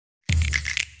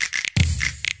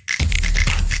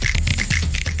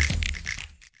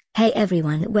Hey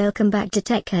everyone, welcome back to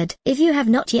TechHead. If you have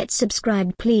not yet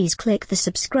subscribed, please click the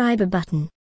subscribe button.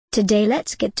 Today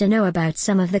let's get to know about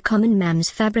some of the common MEMS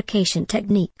fabrication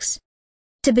techniques.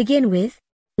 To begin with,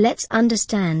 let's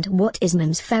understand what is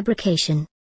MEMS fabrication.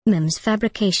 MEMS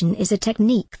fabrication is a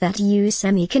technique that uses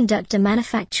semiconductor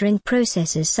manufacturing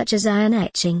processes such as ion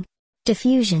etching,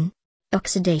 diffusion,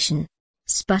 oxidation,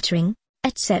 sputtering,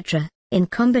 etc., in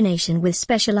combination with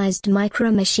specialized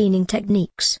micromachining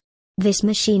techniques. This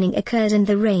machining occurs in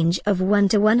the range of 1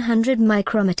 to 100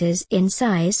 micrometers in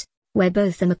size, where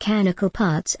both the mechanical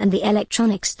parts and the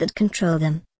electronics that control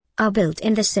them are built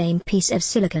in the same piece of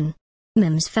silicon.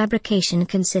 MEMS fabrication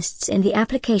consists in the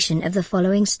application of the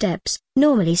following steps,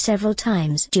 normally several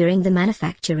times during the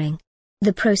manufacturing.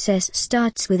 The process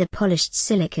starts with a polished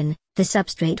silicon, the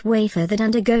substrate wafer that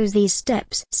undergoes these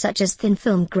steps such as thin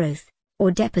film growth, or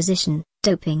deposition,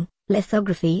 doping,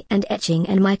 lithography and etching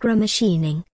and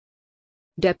micromachining.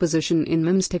 Deposition in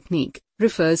MEMS technique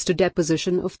refers to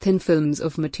deposition of thin films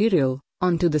of material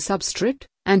onto the substrate,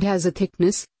 and has a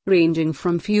thickness ranging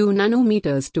from few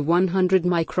nanometers to 100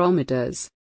 micrometers.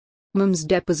 MEMS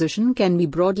deposition can be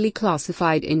broadly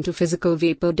classified into physical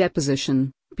vapor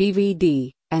deposition,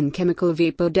 PVD, and chemical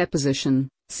vapor deposition,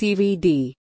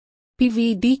 CVD.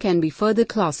 PVD can be further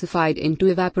classified into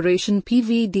evaporation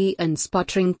PVD and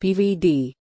sputtering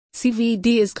PVD.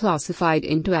 CVD is classified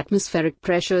into atmospheric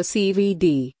pressure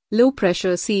CVD, low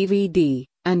pressure CVD,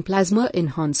 and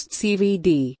plasma-enhanced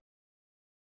CVD.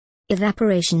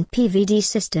 Evaporation PVD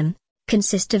system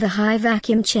consists of a high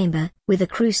vacuum chamber with a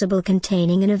crucible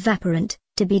containing an evaporant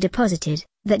to be deposited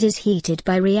that is heated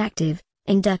by reactive,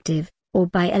 inductive, or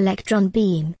by electron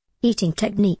beam heating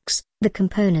techniques. The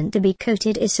component to be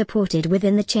coated is supported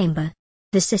within the chamber.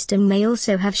 The system may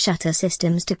also have shutter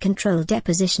systems to control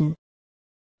deposition.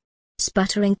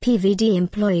 Sputtering PVD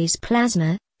employs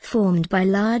plasma, formed by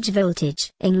large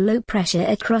voltage and low pressure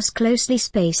across closely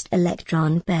spaced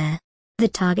electron pair. The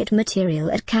target material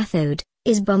at cathode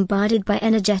is bombarded by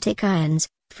energetic ions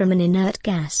from an inert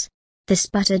gas. The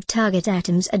sputtered target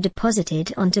atoms are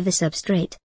deposited onto the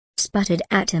substrate. Sputtered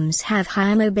atoms have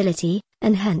higher mobility,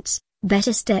 and hence,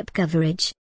 better step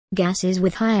coverage. Gases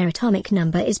with higher atomic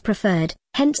number is preferred,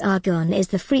 hence argon is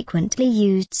the frequently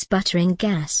used sputtering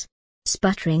gas.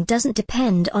 Sputtering doesn't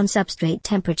depend on substrate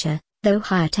temperature, though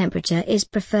higher temperature is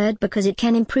preferred because it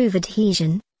can improve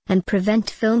adhesion and prevent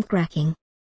film cracking.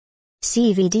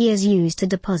 CVD is used to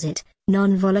deposit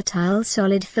non-volatile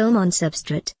solid film on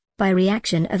substrate by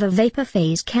reaction of a vapor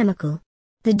phase chemical.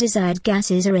 The desired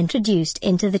gases are introduced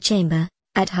into the chamber.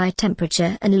 At high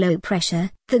temperature and low pressure,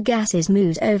 the gases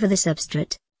move over the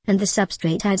substrate, and the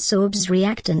substrate adsorbs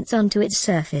reactants onto its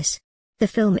surface. The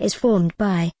film is formed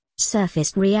by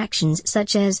surface reactions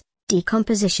such as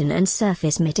decomposition and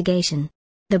surface mitigation.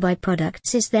 The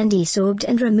byproducts is then desorbed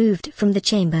and removed from the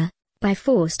chamber by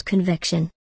forced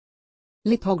convection.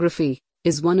 Lithography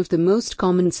is one of the most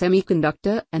common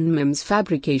semiconductor and MEMS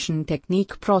fabrication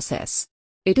technique process.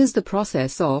 It is the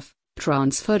process of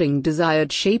transferring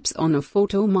desired shapes on a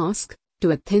photomask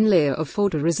to a thin layer of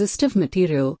photoresistive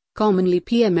material, commonly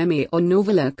PMMA or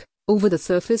Novolac, over the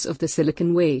surface of the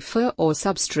silicon wafer or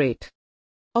substrate.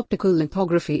 Optical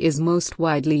lithography is most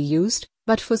widely used,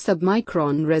 but for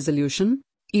submicron resolution,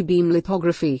 E-beam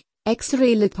lithography,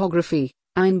 X-ray lithography,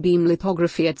 ion beam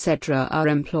lithography etc. are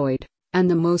employed,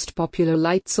 and the most popular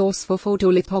light source for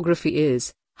photolithography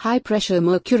is high-pressure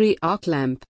mercury arc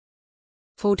lamp.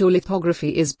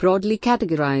 Photolithography is broadly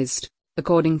categorized,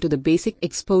 according to the basic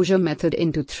exposure method,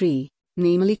 into three,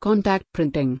 namely contact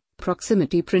printing,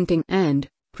 proximity printing and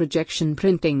projection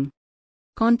printing.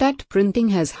 Contact printing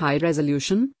has high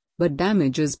resolution, but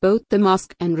damages both the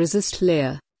mask and resist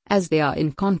layer, as they are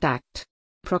in contact.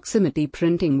 Proximity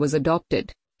printing was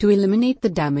adopted to eliminate the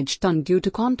damage done due to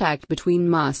contact between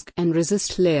mask and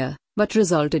resist layer, but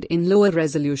resulted in lower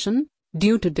resolution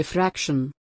due to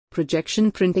diffraction.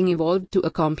 Projection printing evolved to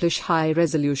accomplish high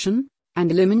resolution and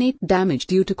eliminate damage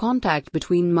due to contact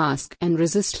between mask and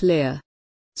resist layer.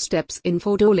 Steps in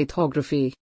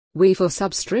photolithography. Wafer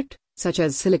substrate, such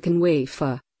as silicon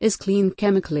wafer, is cleaned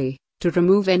chemically to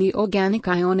remove any organic,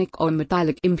 ionic or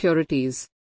metallic impurities.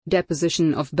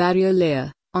 Deposition of barrier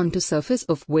layer onto surface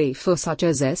of wafer such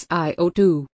as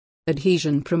SiO2.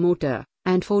 Adhesion promoter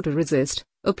and photoresist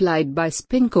applied by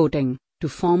spin coating to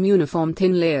form uniform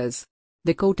thin layers.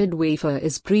 The coated wafer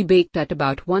is pre-baked at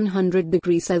about 100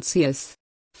 degrees Celsius.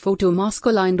 Photomask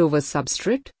aligned over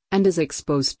substrate and is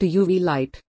exposed to UV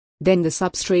light. Then the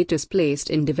substrate is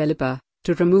placed in developer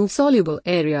to remove soluble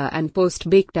area and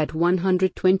post-baked at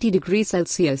 120 degrees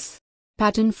Celsius.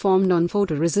 pattern formed on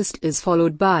photoresist is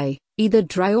followed by either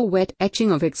dry or wet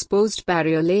etching of exposed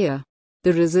barrier layer.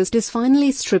 The resist is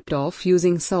finally stripped off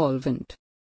using solvent.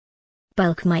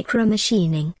 Bulk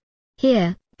micromachining.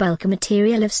 Here, bulk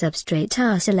material of substrate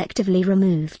are selectively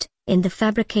removed in the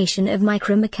fabrication of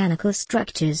micromechanical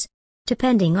structures.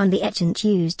 Depending on the etchant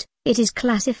used, it is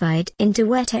classified into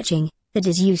wet etching, that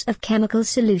is use of chemical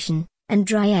solution, and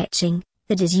dry etching,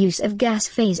 that is use of gas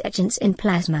phase etchants in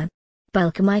plasma.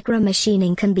 Bulk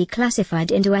micromachining can be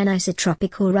classified into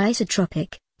anisotropic or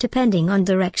isotropic, depending on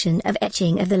direction of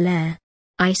etching of the layer.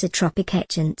 Isotropic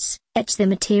etchants etch the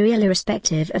material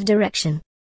irrespective of direction,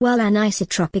 while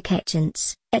anisotropic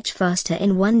etchants etch faster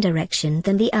in one direction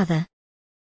than the other.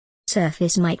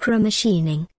 Surface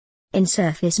micromachining. In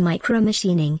surface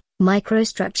micromachining,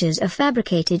 microstructures are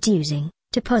fabricated using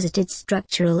deposited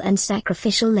structural and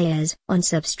sacrificial layers on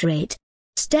substrate.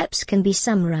 Steps can be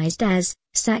summarized as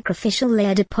sacrificial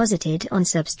layer deposited on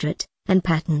substrate, and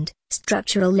patterned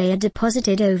structural layer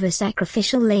deposited over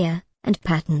sacrificial layer, and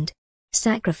patterned.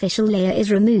 Sacrificial layer is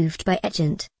removed by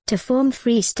etchant to form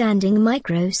freestanding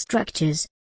microstructures.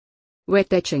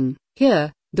 Wet etching.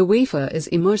 Here, the wafer is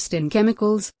immersed in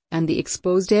chemicals, and the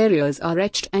exposed areas are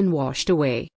etched and washed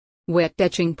away. Wet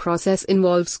etching process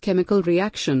involves chemical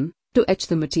reaction to etch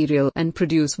the material and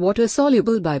produce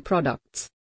water-soluble byproducts.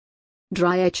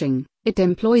 Dry etching. It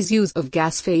employs use of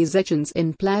gas phase etchants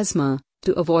in plasma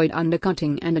to avoid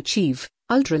undercutting and achieve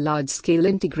ultra-large-scale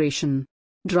integration.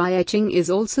 Dry etching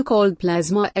is also called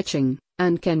plasma etching,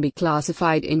 and can be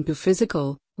classified into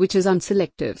physical, which is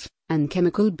unselective, and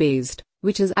chemical-based,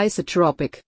 which is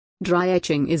isotropic. Dry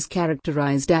etching is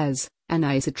characterized as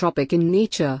anisotropic in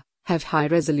nature, have high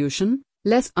resolution,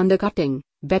 less undercutting,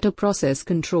 better process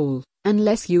control, and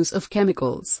less use of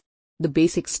chemicals. The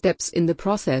basic steps in the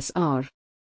process are: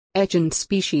 etchant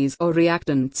species or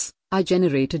reactants are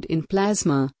generated in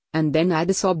plasma, and then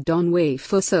adsorbed on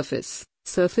wafer surface.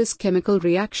 Surface chemical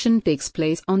reaction takes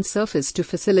place on surface to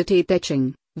facilitate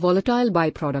etching. Volatile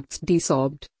byproducts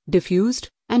desorbed, diffused,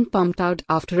 and pumped out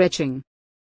after etching.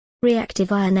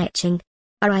 Reactive ion etching.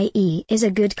 RIE is a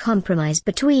good compromise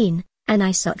between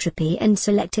anisotropy and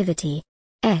selectivity.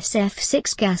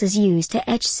 SF6 gas is used to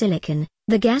etch silicon.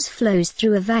 The gas flows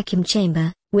through a vacuum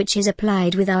chamber, which is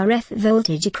applied with RF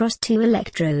voltage across two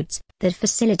electrodes, that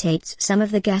facilitates some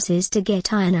of the gases to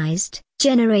get ionized,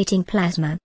 generating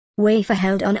plasma. Wafer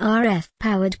held on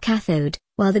RF-powered cathode,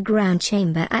 while the ground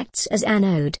chamber acts as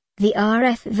anode. The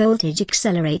RF voltage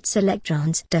accelerates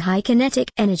electrons to high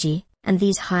kinetic energy, and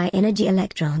these high-energy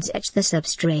electrons etch the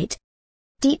substrate.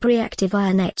 Deep reactive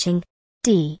ion etching.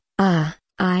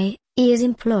 DRIE is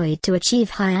employed to achieve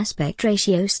high aspect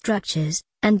ratio structures,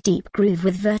 and deep groove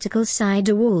with vertical side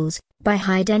walls. By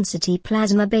high-density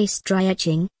plasma-based dry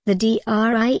etching, the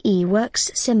DRIE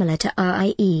works similar to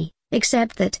RIE,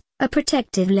 except that a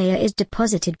protective layer is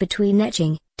deposited between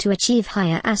etching, to achieve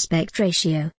higher aspect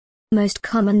ratio. Most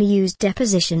commonly used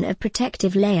deposition of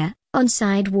protective layer on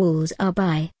side walls are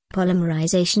by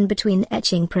polymerization between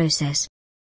etching process.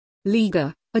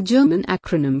 LIGA, a German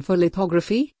acronym for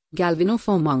lithography,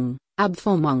 Galvanoformung,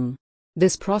 Abformung.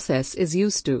 This process is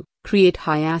used to create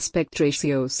high aspect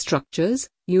ratio structures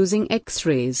using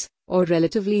X-rays, or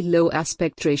relatively low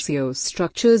aspect ratio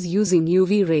structures using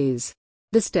UV rays.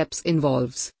 The steps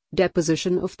involves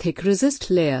deposition of thick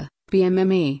resist layer,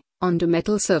 PMMA, onto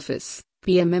metal surface.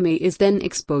 PMMA is then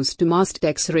exposed to masked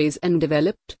X-rays and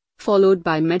developed, followed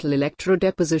by metal electro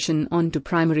deposition onto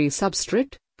primary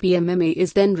substrate. PMMA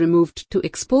is then removed to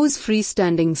expose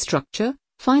freestanding structure.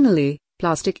 Finally,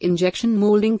 plastic injection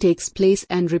molding takes place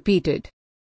and repeated.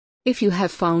 If you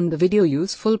have found the video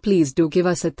useful, please do give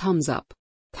us a thumbs up.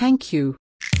 Thank you.